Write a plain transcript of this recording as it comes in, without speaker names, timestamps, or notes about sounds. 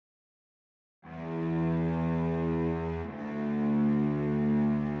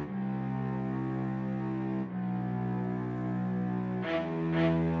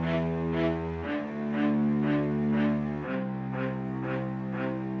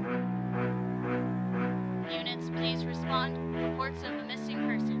respond. Reports of a missing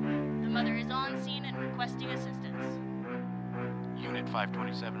person. The mother is on scene and requesting assistance. Unit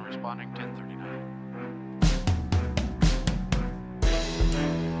 527 responding 1039.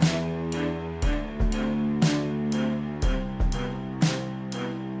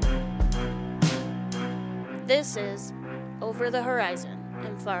 This is Over the Horizon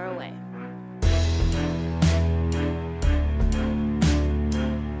and Far Away.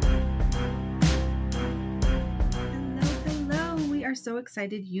 Hello. We are so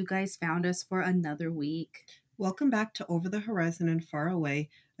excited you guys found us for another week. Welcome back to Over the Horizon and Far Away,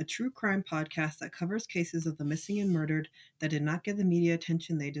 a true crime podcast that covers cases of the missing and murdered that did not get the media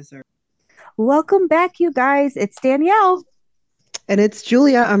attention they deserve. Welcome back, you guys. It's Danielle. And it's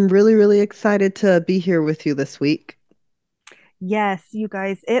Julia. I'm really excited to be here with you this week. Yes, you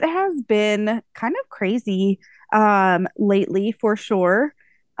guys, it has been kind of crazy lately for sure.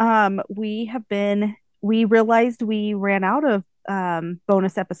 We realized we ran out of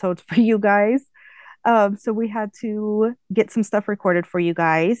bonus episodes for you guys. So we had to get some stuff recorded for you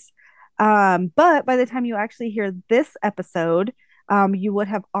guys. But by the time you actually hear this episode, you would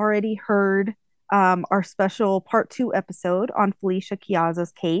have already heard our special part 2 episode on Felicia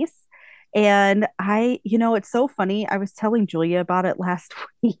Chiazza's case. And it's so funny. I was telling Julia about it last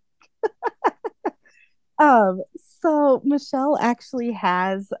week. So Michelle actually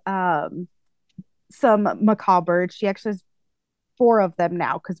has some macabre. She actually has 4 of them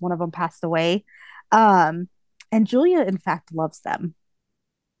now because one of them passed away. And Julia, in fact, loves them.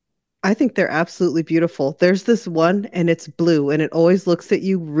 I think they're absolutely beautiful. There's this one and it's blue and it always looks at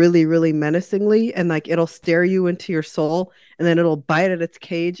you really menacingly and like it'll stare you into your soul and then it'll bite at its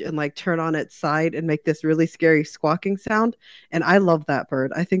cage and like turn on its side and make this really scary squawking sound. And I love that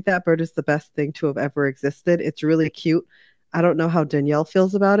bird. I think that bird is the best thing to have ever existed. It's really cute. I don't know how Danielle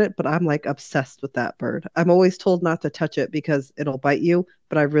feels about it, but I'm like obsessed with that bird. I'm always told not to touch it because it'll bite you,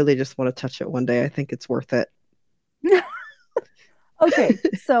 but I really just want to touch it one day. I think it's worth it. Okay,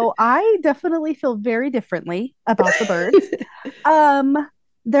 so I definitely feel very differently about the birds.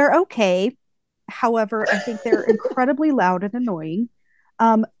 They're okay. However, I think they're incredibly loud and annoying.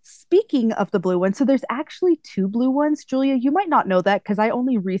 Speaking of the blue one, so there's actually 2 blue ones. Julia, you might not know that because I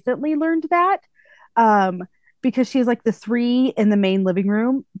only recently learned that. Because she has like the 3 in the main living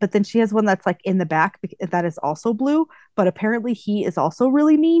room, but then she has one that's like in the back that is also blue. But apparently he is also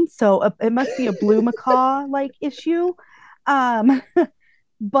really mean, so it must be a blue macaw like issue. Um,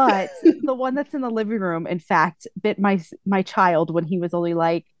 but the one that's in the living room, in fact, bit my child when he was only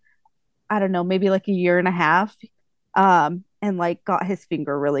like, I don't know, maybe like a year and a half, and like got his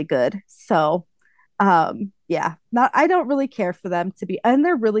finger really good. So, yeah, not I don't really care for them to be, and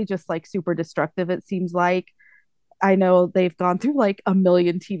they're really just like super destructive. It seems like I know they've gone through like a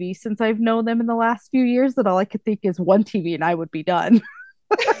million TVs since I've known them in the last few years. That all I could think is one TV and I would be done.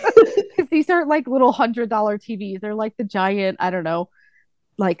 Because these aren't like little $100 TVs. They're like the giant, I don't know,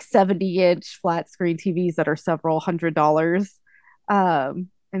 like 70-inch flat screen TVs that are several $100s.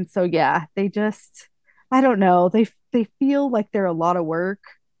 And so yeah, they just I don't know. They feel like they're a lot of work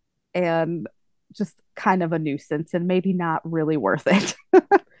and just kind of a nuisance and maybe not really worth it.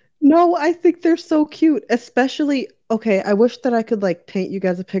 No, I think they're so cute, especially okay, I wish that I could like paint you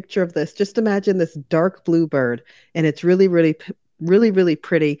guys a picture of this. Just imagine this dark blue bird and it's really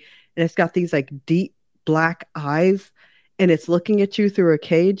pretty and it's got these like deep black eyes and it's looking at you through a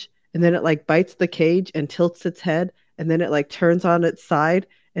cage and then it like bites the cage and tilts its head and then it like turns on its side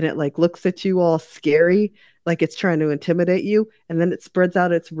and it like looks at you all scary like it's trying to intimidate you and then it spreads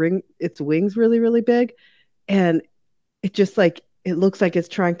out its wings really big and it just like it looks like it's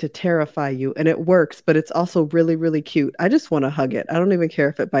trying to terrify you and it works, but it's also really cute. I just want to hug it. I don't even care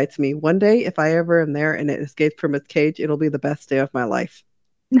if it bites me. One day, if I ever am there and it escapes from its cage, it'll be the best day of my life.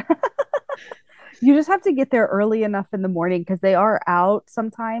 You just have to get there early enough in the morning because they are out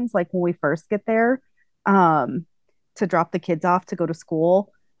sometimes, like when we first get there, um, to drop the kids off to go to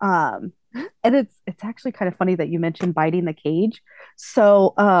school. And it's actually kind of funny that you mentioned biting the cage.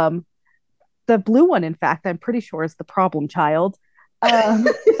 So the blue one, in fact, I'm pretty sure is the problem child. Um,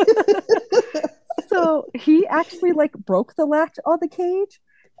 so he actually like broke the latch on the cage,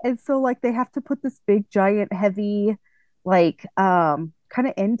 and so like they have to put this big, giant, heavy, like kind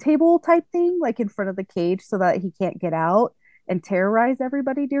of end table type thing like in front of the cage so that he can't get out and terrorize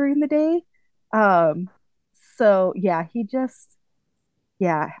everybody during the day. Um, so yeah,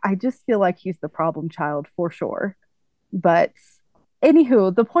 I just feel like he's the problem child for sure. But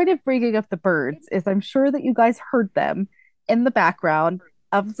anywho, the point of bringing up the birds is I'm sure that you guys heard them in the background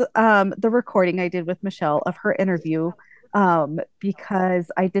of the recording I did with Michelle of her interview,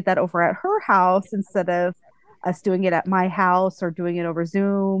 because I did that over at her house instead of us doing it at my house or doing it over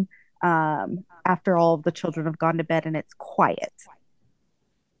Zoom after all of the children have gone to bed and it's quiet.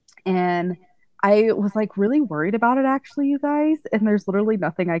 And I was like really worried about it actually, you guys. And there's literally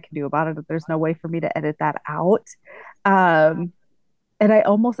nothing I can do about it. There's no way for me to edit that out. Um, and I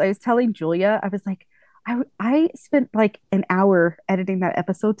was telling Julia, I was like, I spent like an hour editing that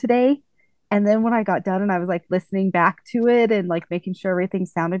episode today. And then when I got done and I was like listening back to it and like making sure everything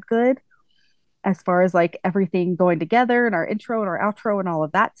sounded good, as far as like everything going together and our intro and our outro and all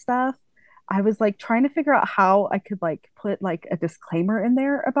of that stuff, I was like trying to figure out how I could like put like a disclaimer in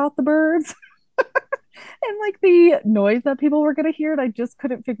there about the birds and like the noise that people were going to hear. And I just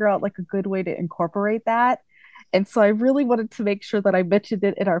couldn't figure out like a good way to incorporate that. And so I really wanted to make sure that I mentioned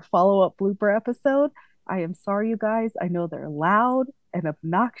it in our follow up blooper episode. I am sorry, you guys. I know they're loud and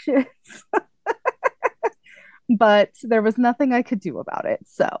obnoxious, but there was nothing I could do about it.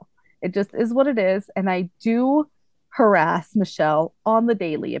 So it just is what it is. And I do harass Michelle on the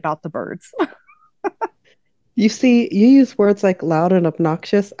daily about the birds. You see, you use words like loud and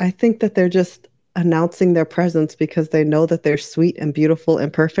obnoxious. I think that they're just announcing their presence because they know that they're sweet and beautiful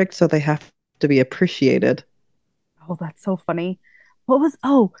and perfect, so they have to be appreciated. Oh, that's so funny.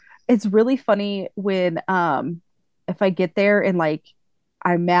 Oh, it's really funny when if I get there and like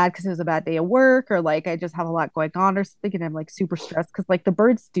I'm mad because it was a bad day of work or like I just have a lot going on or something and I'm like super stressed because like the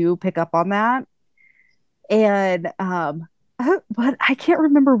birds do pick up on that. And but I can't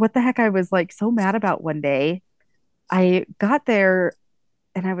remember what the heck I was like so mad about one day. I got there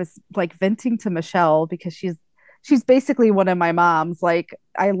and I was like venting to Michelle because she's basically one of my moms. Like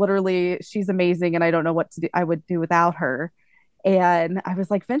I literally she's amazing and I don't know what to do I would do without her. And I was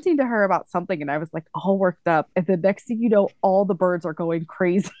like venting to her about something and I was like all worked up. And the next thing you know, all the birds are going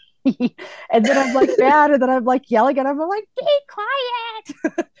crazy. And then I'm like mad and then I'm like yelling at them. I'm like, be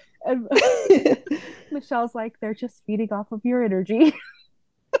quiet. And Michelle's like, they're just feeding off of your energy.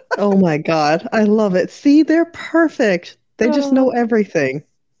 Oh my God, I love it. See, they're perfect. They just know everything.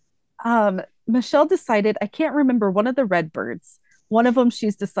 Michelle decided, I can't remember one of the red birds. One of them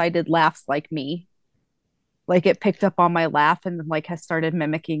she's decided laughs like me. Like it picked up on my laugh and like has started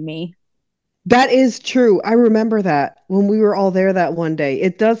mimicking me. That is true. I remember that when we were all there that one day.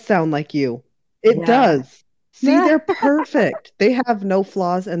 It does sound like you. It Yeah. does. See, they're perfect. They have no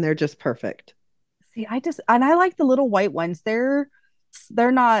flaws and they're just perfect. See, and I like the little white ones. They're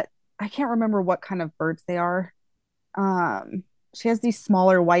not, I can't remember what kind of birds they are. Um, she has these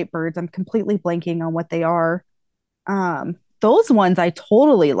smaller white birds. I'm completely blanking on what they are. Those ones I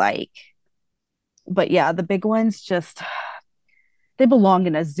totally like. But yeah, the big ones just they belong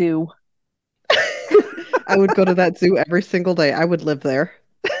in a zoo. I would go to that zoo every single day. I would live there.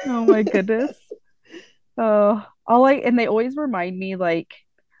 Oh my goodness. Oh, all I and they always remind me like,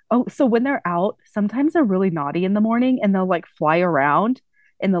 oh, so when they're out, sometimes they're really naughty in the morning and they'll like fly around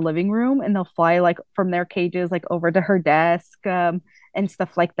in the living room and they'll fly like from their cages like over to her desk and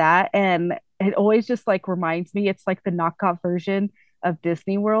stuff like that. And it always just like reminds me it's like the knockoff version of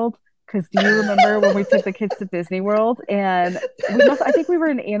Disney World. Because do you remember when we took the kids to Disney World and I think we were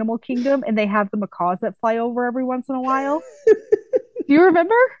in Animal Kingdom and they have the macaws that fly over every once in a while. Do you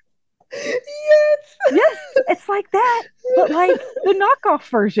remember? Yes. Yes, it's like that, but like the knockoff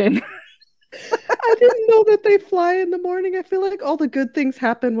version. I didn't know that they fly in the morning. I feel like all the good things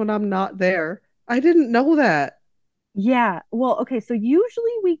happen when I'm not there. I didn't know that. Yeah. Well, okay, so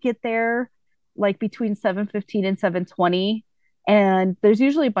usually we get there like between 7:15 and 7:20 and there's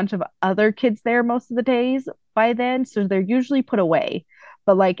usually a bunch of other kids there most of the days by then, so they're usually put away.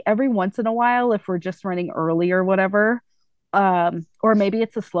 But like every once in a while if we're just running early or whatever, or maybe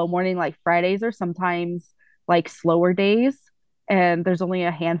it's a slow morning like Fridays or sometimes like slower days and there's only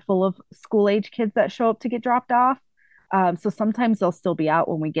a handful of school age kids that show up to get dropped off. So sometimes they'll still be out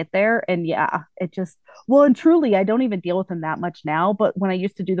when we get there. And yeah, it just, well, and truly, I don't even deal with them that much now. But when I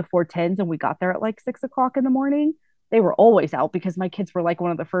used to do the 410s and we got there at like 6 o'clock in the morning, they were always out because my kids were like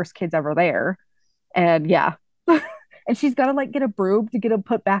one of the first kids ever there. And yeah. And she's got to like get a broom to get them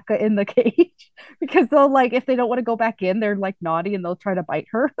put back in the cage because they'll like, if they don't want to go back in, they're like naughty and they'll try to bite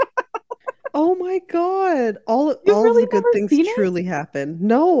her. Oh my God. You've All of really the good never things seen it? truly happen.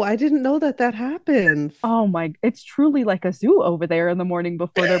 No, I didn't know that that happens. Oh my, it's truly like a zoo over there in the morning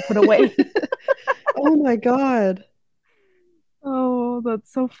before they're put away. Oh my God. Oh,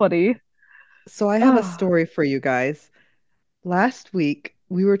 that's so funny. So I have a Oh, story for you guys. Last week,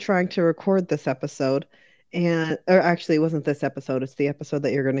 we were trying to record this episode, or actually, it wasn't this episode, it's the episode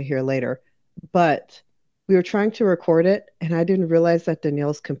that you're going to hear later. But we were trying to record it, and I didn't realize that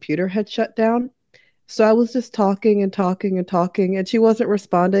Danielle's computer had shut down. So I was just talking and talking and talking, and she wasn't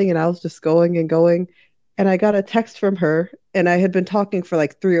responding, and I was just going and going. and I got a text from her, and I had been talking for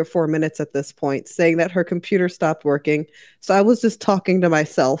like 3 or 4 minutes at this point, saying that her computer stopped working. So I was just talking to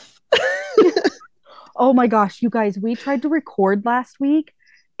myself. Oh my gosh, you guys, we tried to record last week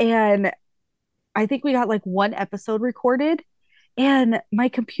and I think we got like one episode recorded and my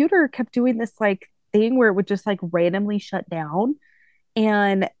computer kept doing this like thing where it would just like randomly shut down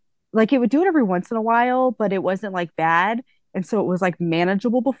and like it would do it every once in a while, but it wasn't like bad. And so it was like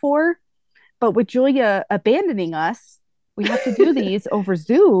manageable before. But with Julia abandoning us, we have to do these over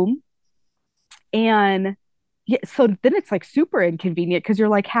Zoom. And yeah, so then it's like super inconvenient because you're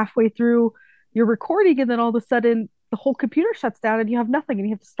like halfway through your recording and then all of a sudden the whole computer shuts down and you have nothing and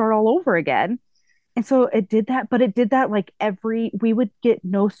you have to start all over again. And so it did that, but it did that like we would get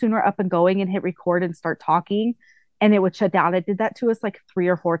no sooner up and going and hit record and start talking and it would shut down. It did that to us like 3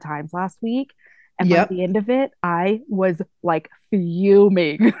 or 4 times last week. And by Yep. the end of it, I was like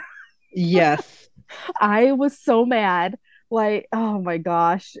fuming. Yes. I was so mad. Like, oh my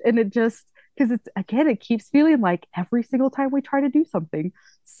gosh. And it just, because it's, again, it keeps feeling like every single time we try to do something,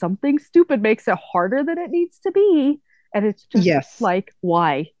 something stupid makes it harder than it needs to be. And it's just Yes. like,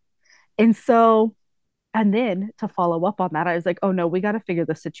 why? And so, and then to follow up on that, I was like, oh no, we got to figure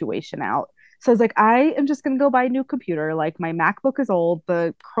the situation out. So I was like, I am just going to go buy a new computer. Like my MacBook is old.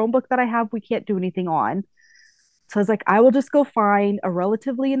 The Chromebook that I have, we can't do anything on. So I was like, I will just go find a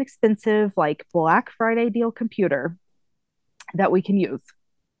relatively inexpensive, like Black Friday deal computer that we can use.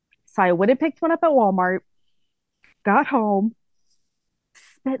 So I went and picked one up at Walmart, got home,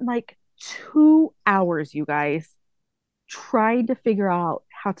 spent like 2 hours, you guys, trying to figure out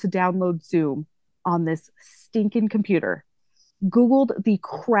how to download Zoom on this stinking computer. Googled the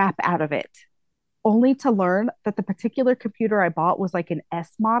crap out of it, only to learn that the particular computer I bought was like an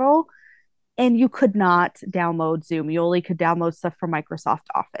S model and you could not download Zoom. You only could download stuff from Microsoft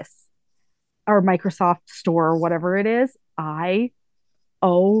Office or Microsoft Store or whatever it is.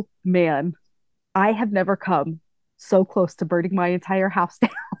 Oh man, I have never come so close to burning my entire house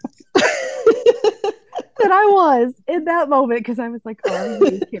down than I was in that moment because I was like, are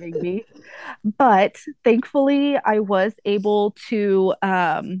you kidding me? But thankfully, I was able to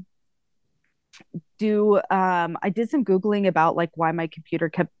I did some Googling about like why my computer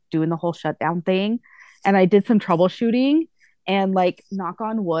kept doing the whole shutdown thing. And I did some troubleshooting and like knock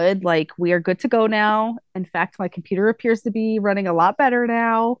on wood, like we are good to go now. In fact, my computer appears to be running a lot better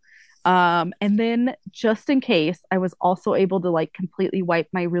now. And then just in case, I was also able to like completely wipe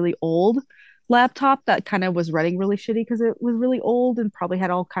my really old laptop that kind of was running really shitty because it was really old and probably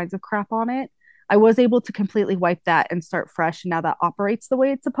had all kinds of crap on it. I was able to completely wipe that and start fresh. And now that operates the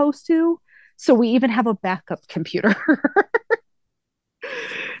way it's supposed to. So we even have a backup computer.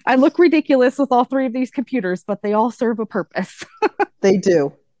 I look ridiculous with all three of these computers, but they all serve a purpose. They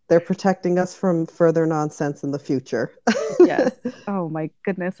do. They're protecting us from further nonsense in the future. Yes. Oh my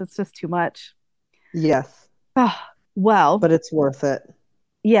goodness, it's just too much. Yes, Oh, well, but it's worth it.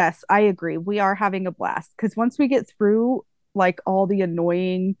 yes, I agree. We are having a blast because once we get through like all the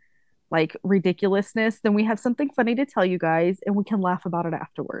annoying, like ridiculousness, then we have something funny to tell you guys and we can laugh about it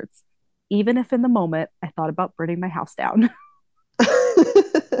afterwards. Even if in the moment I thought about burning my house down.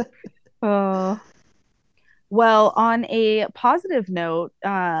 uh, well, on a positive note,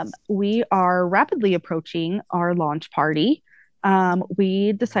 we are rapidly approaching our launch party.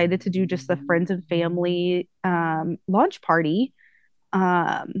 We decided to do just the friends and family launch party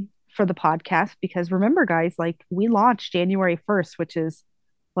for the podcast because remember, guys, like we launched January 1st, which is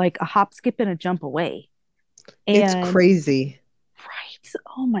like a hop, skip, and a jump away. It's And crazy. right,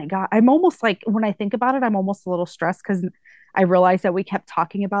 oh my God, I'm almost like, when I think about it, I'm almost a little stressed because I realized that we kept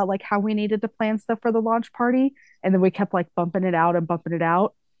talking about like how we needed to plan stuff for the launch party. And then we kept like bumping it out and bumping it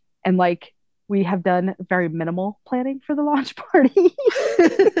out. And like we have done very minimal planning for the launch party.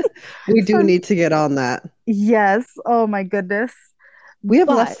 We do So, need to get on that. yes. Oh my goodness. We have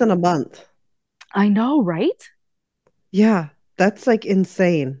less But than a month. I know, right? Yeah, that's like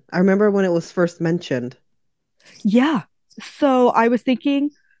insane. I remember when it was first mentioned. Yeah. So I was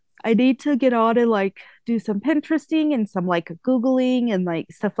thinking I need to get on and like do some Pinteresting and some like Googling and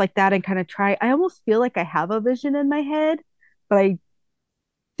like stuff like that and kind of try. I almost feel like I have a vision in my head, but I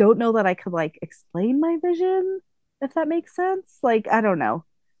don't know that I could like explain my vision, if that makes sense. Like, I don't know.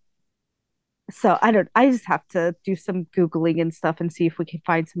 So I just have to do some Googling and stuff and see if we can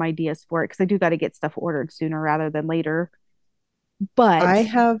find some ideas for it because I do got to get stuff ordered sooner rather than later. But I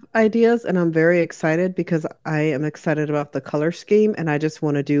have ideas and I'm very excited because I am excited about the color scheme and I just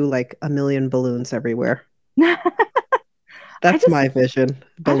want to do like a million balloons everywhere. I That's just, my vision.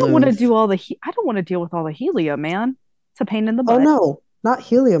 I don't want to Balloons. do all the, I don't want to deal with all the helium, man. It's a pain in the Oh butt. no. Not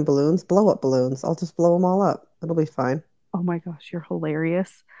helium balloons, blow up balloons. I'll just blow them all up. It'll be fine. Oh my gosh, you're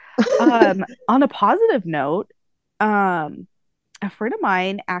hilarious. On a positive note, um, a friend of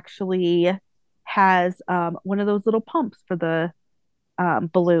mine actually has one of those little pumps for the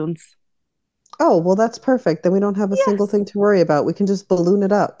balloons. Oh, well, that's perfect. Then we don't have a single Yes. thing to worry about. We can just balloon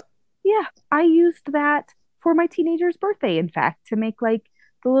it up. Yeah, I used that for my teenager's birthday, in fact, to make like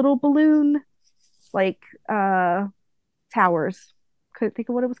the little balloon like towers. Couldn't think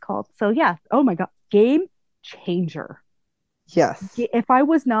of what it was called. So yeah, oh my God, game changer. Yes. If I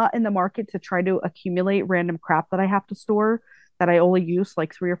was not in the market to try to accumulate random crap that I have to store that I only use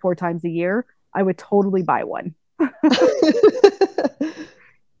like 3 or 4 times a year, I would totally buy one.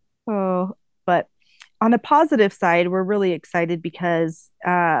 Oh, but on a positive side, we're really excited because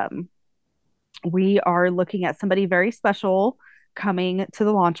we are looking at somebody very special coming to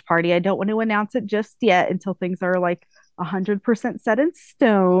the launch party. I don't want to announce it just yet until things are like 100% set in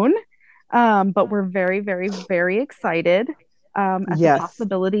stone. But we're very, very, very excited at the Yes.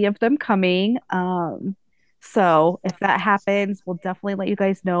 possibility of them coming. So if that happens, we'll definitely let you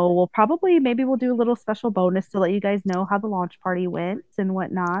guys know. We'll probably maybe we'll do a little special bonus to let you guys know how the launch party went and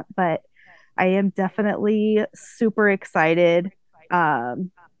whatnot. But I am definitely super excited. Um,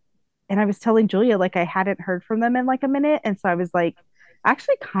 and I was telling Julia like I hadn't heard from them in like a minute, and so I was like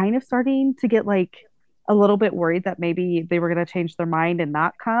actually kind of starting to get like a little bit worried that maybe they were going to change their mind and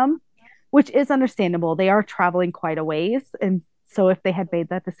not come, which is understandable. They are traveling quite a ways, and so if they had made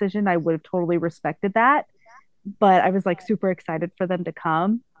that decision, I would have totally respected that. But I was like super excited for them to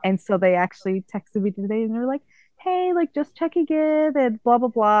come, and so they actually texted me today, and they're like, "Hey, like just checking in and blah blah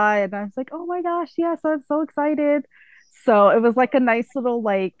blah," and I was like, "Oh my gosh, yes, I'm so excited." So it was like a nice little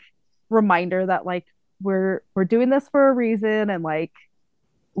like reminder that like we're doing this for a reason and like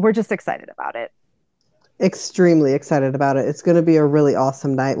we're just excited about it. Extremely excited about it. It's going to be a really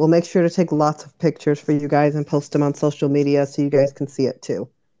awesome night. We'll make sure to take lots of pictures for you guys and post them on social media so you guys can see it too.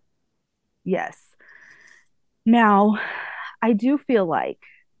 Yes. Now, I do feel like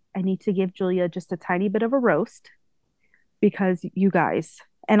I need to give Julia just a tiny bit of a roast because you guys,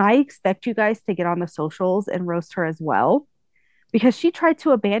 and I expect you guys to get on the socials and roast her as well because she tried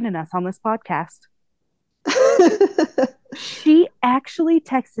to abandon us on this podcast. She actually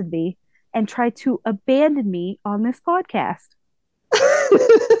texted me and tried to abandon me on this podcast.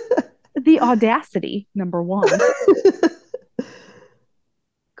 The audacity, number one.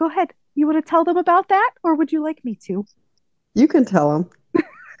 Go ahead. You want to tell them about that, or would you like me to? You can tell them.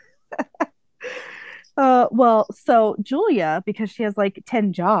 Well, so Julia, because she has like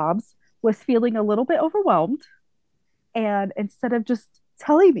 10 jobs, was feeling a little bit overwhelmed. And instead of just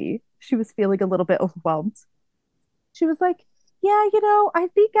telling me she was feeling a little bit overwhelmed, she was like, yeah, I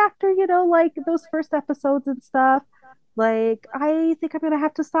think after, like those first episodes and stuff, like, I think I'm going to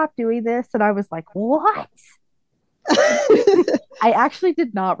have to stop doing this. And I was like, what? I actually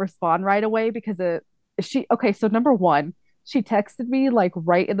did not respond right away because okay, so number one, she texted me like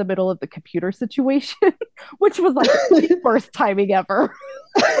right in the middle of the computer situation, which was like the worst timing ever.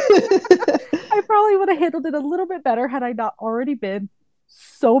 I probably would have handled it a little bit better had I not already been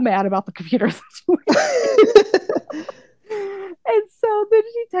so mad about the computer situation. And so then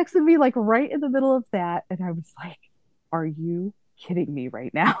she texted me like right in the middle of that. And I was like, are you kidding me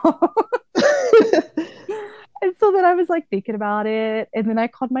right now? And so then I was like thinking about it. And then I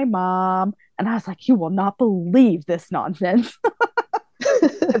called my mom and I was like, you will not believe this nonsense.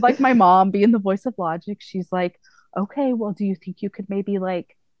 And like my mom being the voice of logic, she's like, okay, well, do you think you could maybe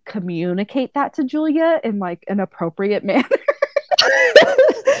like communicate that to Julia in like an appropriate manner?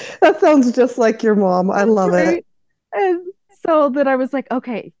 That sounds just like your mom. I love it. Right? And so then I was like,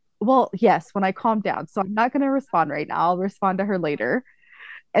 okay, well, yes, when I calm down. So I'm not going to respond right now. I'll respond to her later.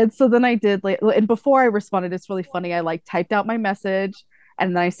 And so then I did like, and before I responded, it's really funny. I like typed out my message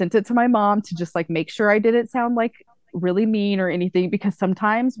and then I sent it to my mom to just like make sure I didn't sound like really mean or anything because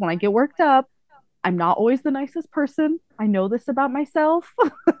sometimes when I get worked up, I'm not always the nicest person. I know this about myself.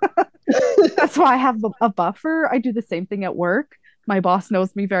 That's why I have a buffer. I do the same thing at work. My boss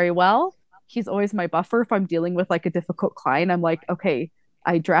knows me very well. He's always my buffer. If I'm dealing with like a difficult client, I'm like, okay,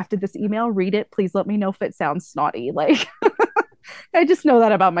 I drafted this email, read it. Please let me know if it sounds snotty. Like, I just know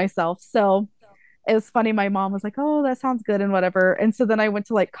that about myself. So it was funny. My mom was like, oh, that sounds good and whatever. And so then I went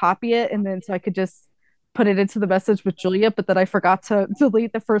to like copy it and then so I could just put it into the message with Julia, but then I forgot to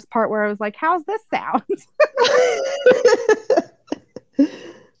delete the first part where I was like, how's this sound?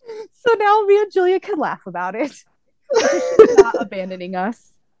 So now me and Julia can laugh about it. She's not abandoning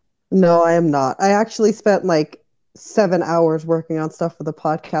us. No, I am not. I actually spent like 7 hours working on stuff for the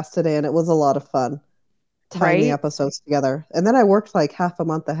podcast today, and it was a lot of fun. tying the right? episodes together. And then I worked like half a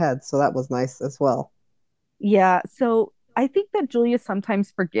month ahead, so that was nice as well. Yeah, so I think that Julia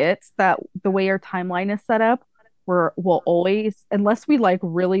sometimes forgets that the way our timeline is set up, we'll always, unless we like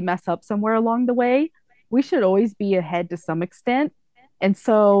really mess up somewhere along the way, we should always be ahead to some extent. And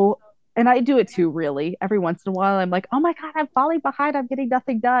so, and I do it too, really. Every once in a while, I'm like, oh my God, I'm falling behind. I'm getting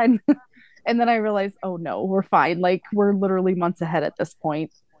nothing done. And then I realize, oh no, we're fine. Like we're literally months ahead at this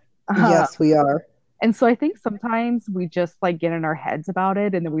point. Uh, Yes, we are. and so I think sometimes we just like get in our heads about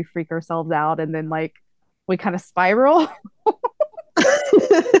it and then we freak ourselves out and then like we kind of spiral.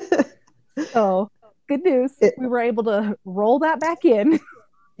 So good news. It, We were able to roll that back in.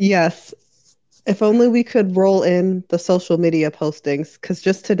 yes. If only we could roll in the social media postings, because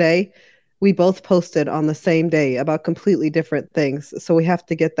just today we both posted on the same day about completely different things. So we have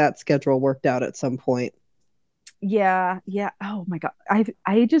to get that schedule worked out at some point. Yeah, yeah. Oh my God.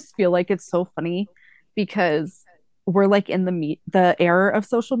 I just feel like it's so funny because we're like in the era of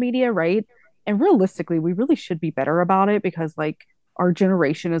social media, right? And realistically, we really should be better about it because like our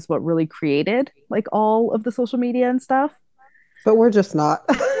generation is what really created like all of the social media and stuff. But we're just not.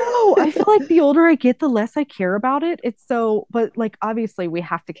 No, I feel like the older I get, the less I care about it. It's so, but like obviously we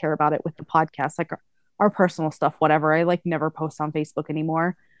have to care about it with the podcast, like our personal stuff, whatever. I like never post on Facebook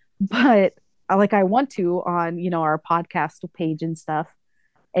anymore, but like I want to on, our podcast page and stuff.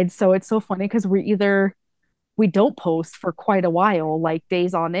 And so it's so funny because we don't post for quite a while, like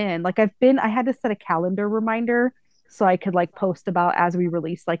days on end. Like I had to set a calendar reminder so I could like post about as we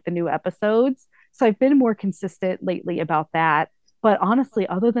release like the new episodes. So I've been more consistent lately about that. But honestly,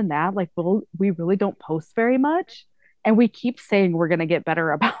 other than that, like we really don't post very much. And we keep saying we're going to get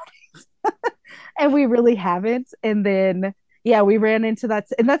better about it. And we really haven't. And then, yeah, we ran into that.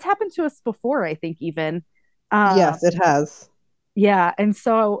 And that's happened to us before, I think, even. Um, Yes, it has. yeah. And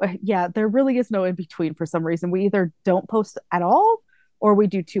so, yeah, there really is no in between for some reason. We either don't post at all or we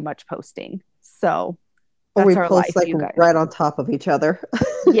do too much posting. So Or we that's our post life, like you guys. right on top of each other.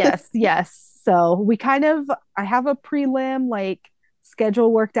 Yes, yes. So I have a prelim like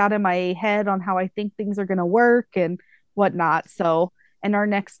schedule worked out in my head on how I think things are going to work and whatnot. So, in our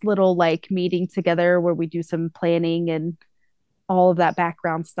next little like meeting together where we do some planning and all of that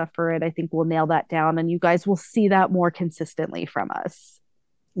background stuff for it, I think we'll nail that down and you guys will see that more consistently from us.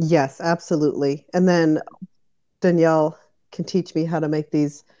 Yes, absolutely. And then Danielle can teach me how to make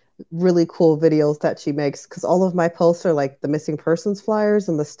these really cool videos that she makes because all of my posts are like the missing persons flyers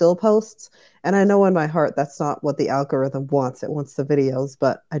and the still posts. And I know in my heart that's not what the algorithm wants. It wants the videos,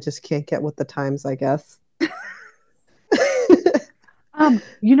 but I just can't get with the times, I guess.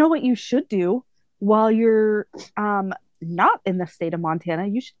 You know what you should do while you're not in the state of Montana?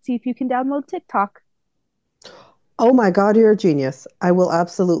 You should see if you can download TikTok. Oh my God, you're a genius. I will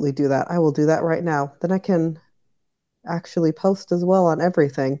absolutely do that. I will do that right now. Then I can actually post as well on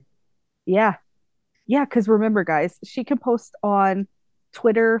everything. Yeah. Yeah, because remember, guys, she can post on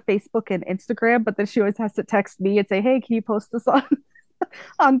Twitter, Facebook, and Instagram, but then she always has to text me and say, "Hey, can you post this on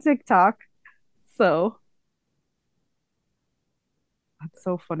on TikTok?" So that's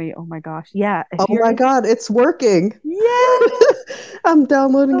so funny. Oh my gosh. Yeah, if Oh you're my God, it's working. yeah, I'm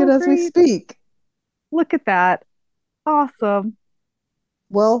downloading it so as we great. speak. Look at that. Awesome.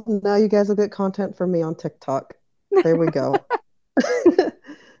 Well, now you guys will get content from me on TikTok. There we go.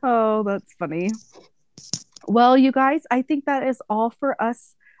 Oh, that's funny. Well, you guys, I think that is all for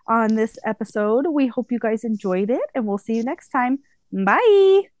us on this episode. We hope you guys enjoyed it, and we'll see you next time.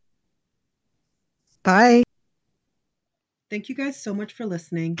 Bye. Bye. Thank you guys so much for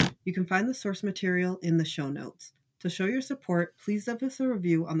listening. You can find the source material in the show notes. To show your support, please leave us a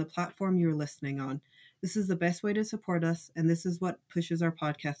review on the platform you're listening on. This is the best way to support us, and this is what pushes our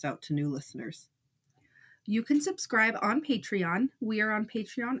podcast out to new listeners. You can subscribe on Patreon. We are on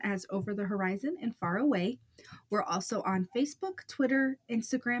Patreon as Over the Horizon and Far Away. We're also on Facebook, Twitter,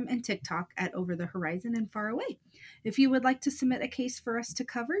 Instagram, and TikTok at Over the Horizon and Far Away. If you would like to submit a case for us to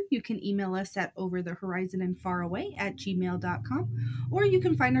cover, you can email us at overthehorizonandfaraway@gmail.com, or you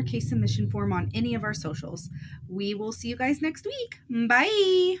can find our case submission form on any of our socials. We will see you guys next week.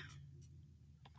 Bye!